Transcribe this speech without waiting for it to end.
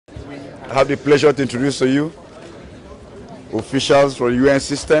I have the pleasure to introduce to you officials from the UN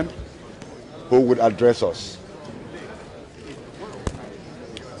system who would address us.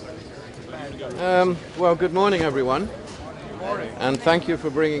 Well, good morning, everyone. And thank you for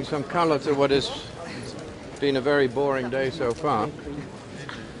bringing some color to what has been a very boring day so far.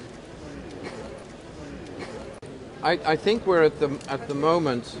 I think we're at the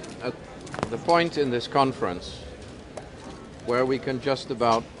moment, at the point in this conference where we can just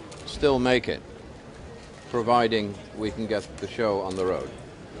about still make it, providing we can get the show on the road.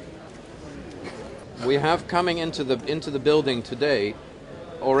 We have coming into the building today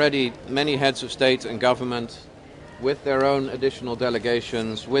already many heads of state and government with their own additional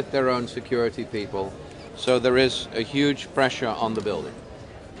delegations, with their own security people, so there is a huge pressure on the building.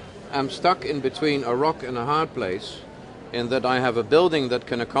 I'm stuck in between a rock and a hard place in that I have a building that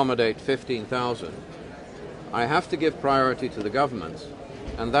can accommodate 15,000. I have to give priority to the government,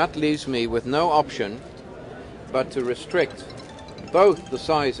 and that leaves me with no option but to restrict both the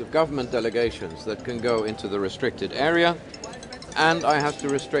size of government delegations that can go into the restricted area, and I have to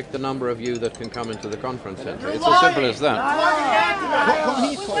restrict the number of you that can come into the conference center. It's as simple as that.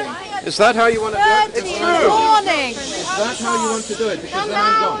 Is that how you want to do it? It's true. Is that how you want to do it? Because then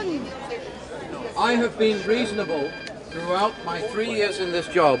I'm gone. I have been reasonable throughout my 3 years in this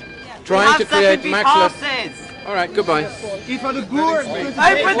job, trying to create maximum... All right, goodbye. Yvo de Boer. Open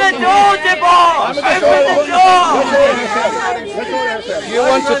the door, De Boer! Open the door! Do you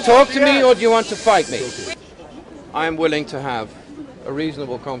want to talk to me or do you want to fight me? I am willing to have a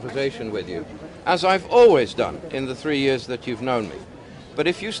reasonable conversation with you, as I've always done in the 3 years that you've known me. But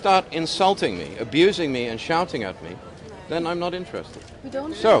if you start insulting me, abusing me and shouting at me, then I'm not interested.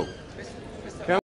 So,